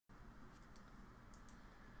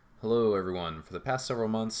Hello everyone. For the past several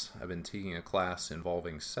months I've been taking a class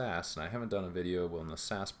involving SAS, and I haven't done a video on the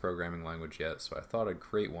SAS programming language yet, so I thought I'd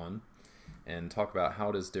create one and talk about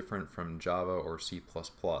how it is different from Java or C++.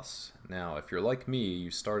 Now if you're like me,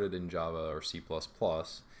 you started in Java or C++,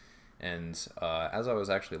 and as I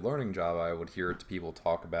was actually learning Java, I would hear people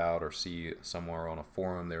talk about or see somewhere on a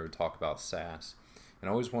forum they would talk about SAS, and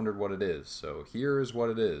I always wondered what it is. So here is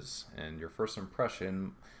what it is, and your first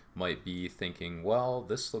impression might be thinking, well,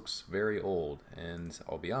 this looks very old, and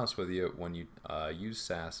I'll be honest with you, when you use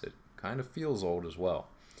SAS, it kind of feels old as well.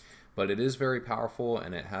 But it is very powerful,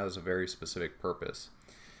 and it has a very specific purpose.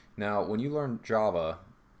 Now, when you learn Java,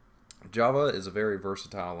 Java is a very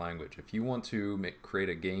versatile language. If you want to create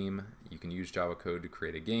a game, you can use Java code to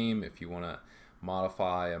create a game. If you want to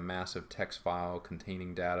modify a massive text file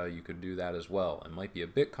containing data, you could do that as well. It might be a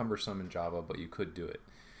bit cumbersome in Java, but you could do it.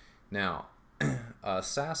 Now,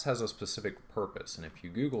 SAS has a specific purpose, and if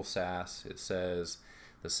you Google SAS, it says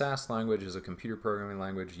the SAS language is a computer programming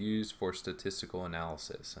language used for statistical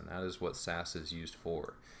analysis, and that is what SAS is used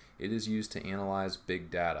for. It is used to analyze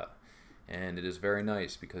big data, and it is very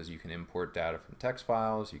nice because you can import data from text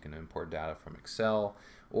files, you can import data from Excel,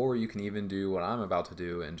 or you can even do what I'm about to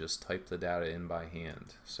do and just type the data in by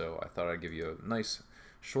hand. So I thought I'd give you a nice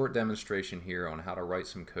short demonstration here on how to write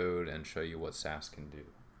some code and show you what SAS can do.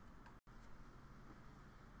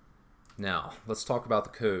 Now, let's talk about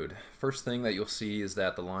the code. First thing that you'll see is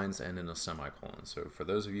that the lines end in a semicolon. So for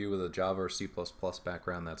those of you with a Java or C++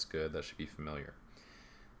 background, that's good. That should be familiar.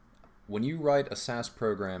 When you write a SAS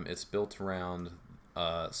program, it's built around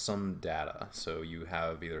some data. So you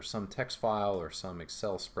have either some text file or some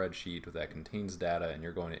Excel spreadsheet that contains data, and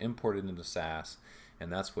you're going to import it into SAS,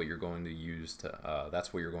 and that's what you're going to use to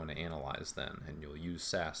that's what you're going to analyze then, and you'll use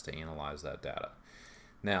SAS to analyze that data.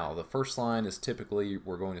 Now, the first line is typically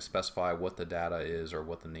we're going to specify what the data is or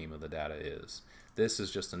what the name of the data is. This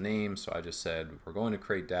is just a name, so I just said we're going to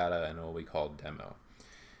create data and it will be called demo.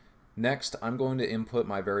 Next, I'm going to input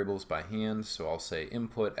my variables by hand, so I'll say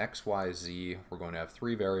input x, y, z. We're going to have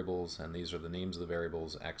three variables, and these are the names of the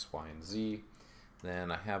variables x, y, and z.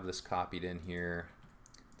 Then I have this copied in here.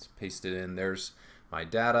 Let's paste it in. There's my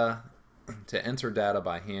data. To enter data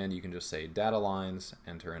by hand, you can just say data lines,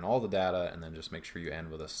 enter in all the data, and then just make sure you end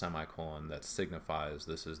with a semicolon that signifies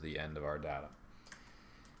this is the end of our data.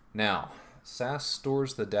 Now, SAS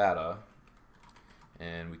stores the data,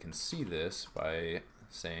 and we can see this by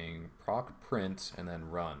saying proc print and then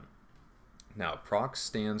run. Now, proc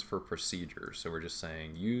stands for procedure, so we're just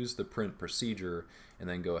saying use the print procedure and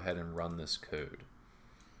then go ahead and run this code.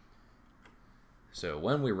 So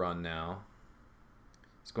when we run now,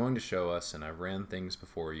 it's going to show us, and I've ran things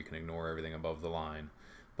before, you can ignore everything above the line,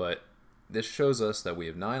 but this shows us that we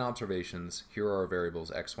have 9 observations. Here are our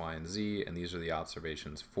variables x, y, and z, and these are the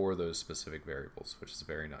observations for those specific variables, which is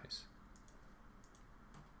very nice.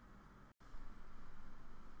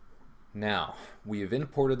 Now, we have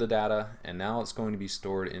imported the data, and now it's going to be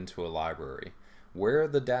stored into a library. Where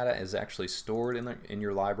the data is actually stored in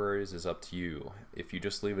your libraries is up to you. If you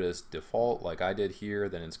just leave it as default, like I did here,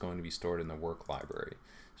 then it's going to be stored in the work library.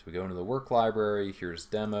 So we go into the work library, here's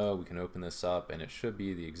demo, we can open this up, and it should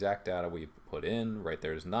be the exact data we put in. Right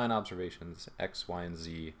there's 9 observations, x, y, and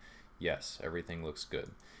z. Yes, everything looks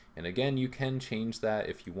good. And again, you can change that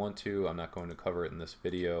if you want to. I'm not going to cover it in this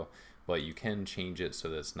video, but you can change it so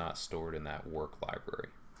that it's not stored in that work library.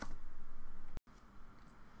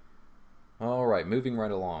 Alright, moving right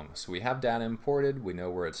along. So we have data imported, we know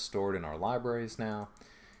where it's stored in our libraries now.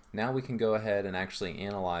 Now we can go ahead and actually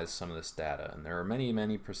analyze some of this data. And there are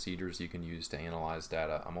many procedures you can use to analyze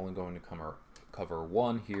data. I'm only going to cover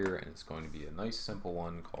one here, and it's going to be a nice simple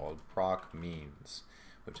one called proc means,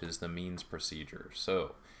 which is the means procedure.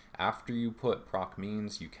 So after you put proc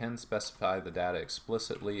means, you can specify the data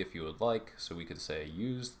explicitly if you would like. So we could say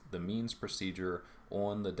use the means procedure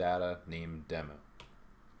on the data named demo.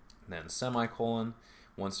 Then semicolon.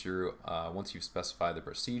 Once you've specified the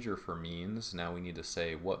procedure for means, now we need to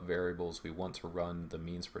say what variables we want to run the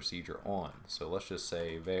means procedure on. So let's just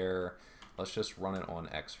say let's just run it on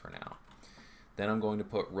x for now. Then I'm going to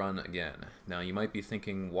put run again. Now you might be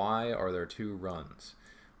thinking, why are there 2 runs?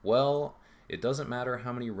 Well, it doesn't matter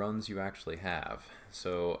how many runs you actually have.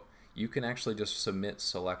 So you can actually just submit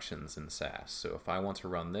selections in SAS. So if I want to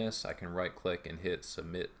run this, I can right click and hit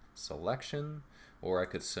submit selection, or I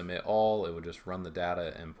could submit all. It would just run the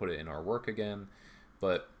data and put it in our work again.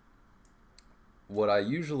 But what I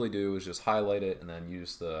usually do is just highlight it and then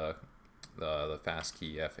use the fast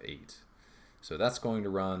key F8. So that's going to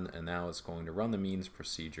run, and now it's going to run the means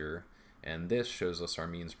procedure, and this shows us our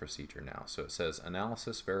means procedure now. So it says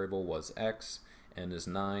analysis variable was x, N is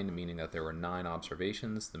 9, meaning that there were 9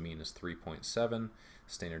 observations. The mean is 3.7.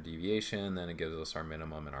 Standard deviation, then it gives us our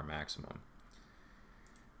minimum and our maximum.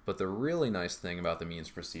 But the really nice thing about the means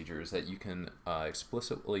procedure is that you can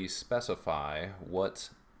explicitly specify what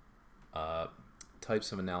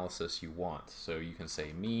types of analysis you want. So you can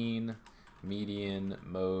say mean, median,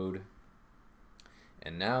 mode,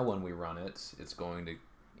 and now when we run it, it's going to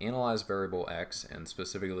analyze variable x and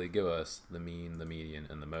specifically give us the mean, the median,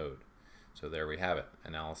 and the mode. So there we have it,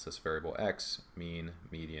 analysis variable x, mean,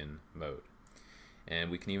 median, mode. And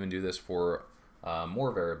we can even do this for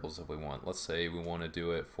more variables if we want. Let's say we want to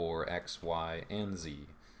do it for x, y, and z.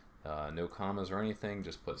 No commas or anything,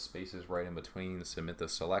 just put spaces right in between, submit the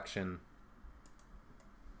selection.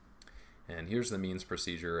 And here's the means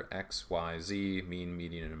procedure, x, y, z, mean,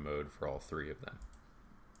 median, and mode for all 3 of them.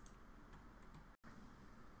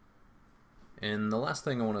 And the last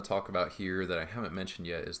thing I want to talk about here that I haven't mentioned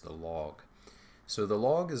yet is the log. So the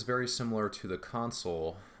log is very similar to the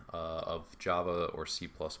console of Java or C++,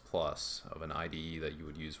 of an IDE that you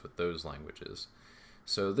would use with those languages.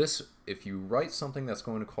 So this, if you write something that's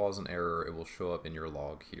going to cause an error, it will show up in your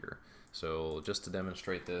log here. So just to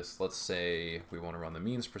demonstrate this, let's say we want to run the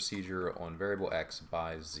means procedure on variable x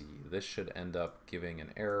by z. This should end up giving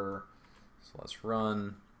an error. So let's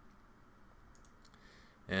run.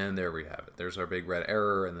 And there we have it. There's our big red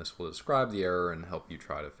error, and this will describe the error and help you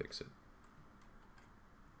try to fix it.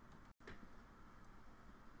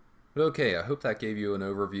 But okay, I hope that gave you an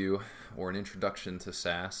overview or an introduction to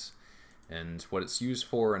SAS and what it's used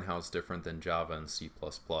for and how it's different than Java and C++.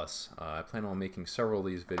 I plan on making several of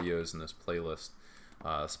these videos in this playlist,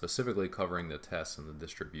 specifically covering the tests and the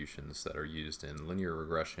distributions that are used in linear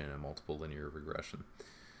regression and multiple linear regression.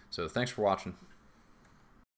 So thanks for watching.